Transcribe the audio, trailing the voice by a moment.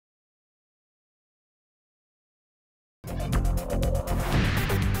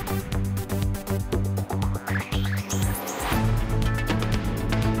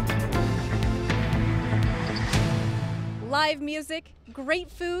Live music, great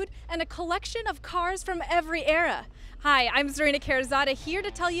food, and a collection of cars from every era. Hi, I'm Zarina Karazada, here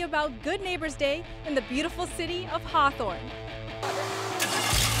to tell you about Good Neighbors Day in the beautiful city of Hawthorne.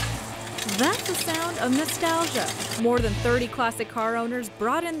 That's the sound of nostalgia. More than 30 classic car owners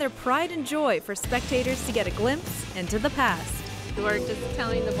brought in their pride and joy for spectators to get a glimpse into the past. We're just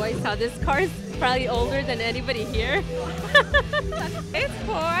telling the boys how this car is probably older than anybody here. It's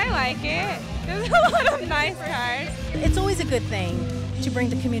cool, I like it. There's a lot of nice cars. It's always a good thing to bring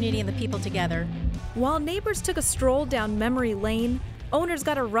the community and the people together. While neighbors took a stroll down memory lane, owners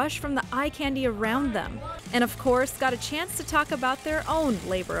got a rush from the eye candy around them, and of course got a chance to talk about their own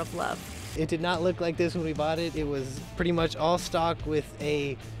labor of love. It did not look like this when we bought it. It was pretty much all stock with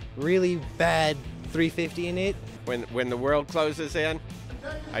a really bad 350 in it. When the world closes in,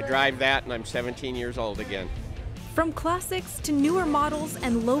 I drive that and I'm 17 years old again. From classics to newer models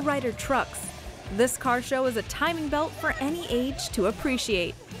and lowrider trucks, this car show is a timing belt for any age to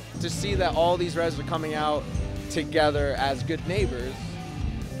appreciate. To see that all these revs are coming out together as good neighbors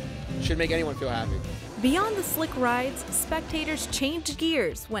should make anyone feel happy. Beyond the slick rides, spectators changed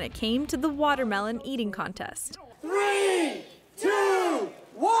gears when it came to the watermelon eating contest. 3, 2,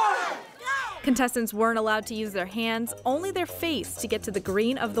 1! Contestants weren't allowed to use their hands, only their face to get to the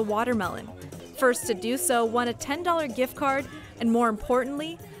green of the watermelon. First to do so won a $10 gift card, and more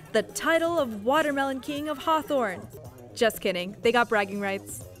importantly, the title of Watermelon King of Hawthorne. Just kidding, they got bragging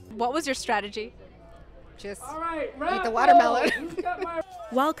rights. What was your strategy? Just eat the watermelon.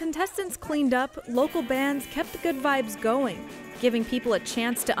 While contestants cleaned up, local bands kept the good vibes going, giving people a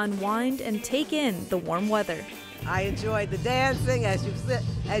chance to unwind and take in the warm weather. I enjoyed the dancing. As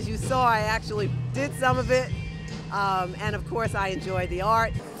you saw, I actually did some of it. And of course, I enjoyed the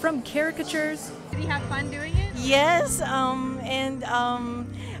art. From caricatures. Did he have fun doing it? Yes,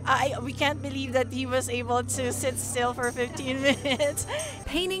 we can't believe that he was able to sit still for 15 minutes.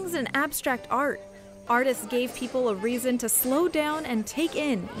 Paintings and abstract art. Artists gave people a reason to slow down and take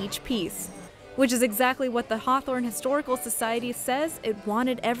in each piece, which is exactly what the Hawthorne Historical Society says it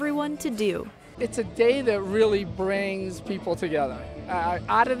wanted everyone to do. It's a day that really brings people together.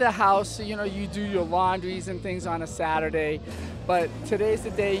 Out of the house, you do your laundries and things on a Saturday, but today's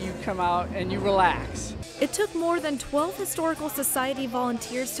the day you come out and you relax. It took more than 12 Historical Society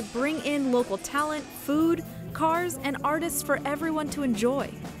volunteers to bring in local talent, food, cars, and artists for everyone to enjoy.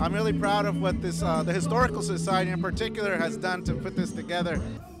 I'm really proud of what the Historical Society in particular has done to put this together.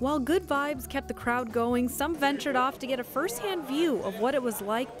 While good vibes kept the crowd going, some ventured off to get a first-hand view of what it was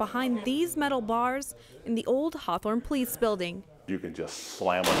like behind these metal bars in the old Hawthorne Police Building. You can just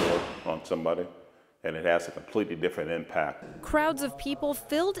slam a door on somebody and it has a completely different impact. Crowds of people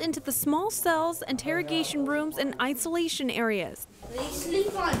filled into the small cells, interrogation rooms, and isolation areas. They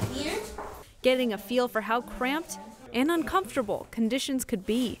sleep on here? Getting a feel for how cramped and uncomfortable conditions could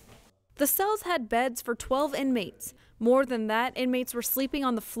be. The cells had beds for 12 inmates. More than that, inmates were sleeping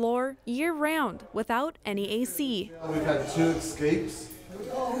on the floor year-round without any AC. We've had 2 escapes,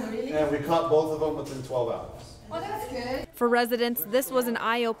 and we caught both of them within 12 hours. Well, that's good. For residents, this was an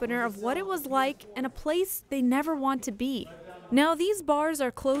eye-opener of what it was like and a place they never want to be. Now these bars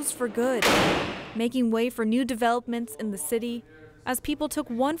are closed for good, making way for new developments in the city. As people took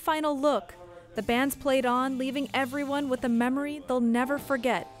one final look, the bands played on, leaving everyone with a memory they'll never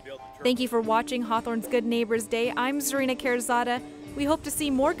forget. Thank you for watching Hawthorne's Good Neighbors Day. I'm Zarina Karazada. We hope to see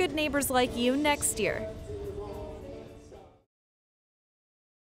more good neighbors like you next year.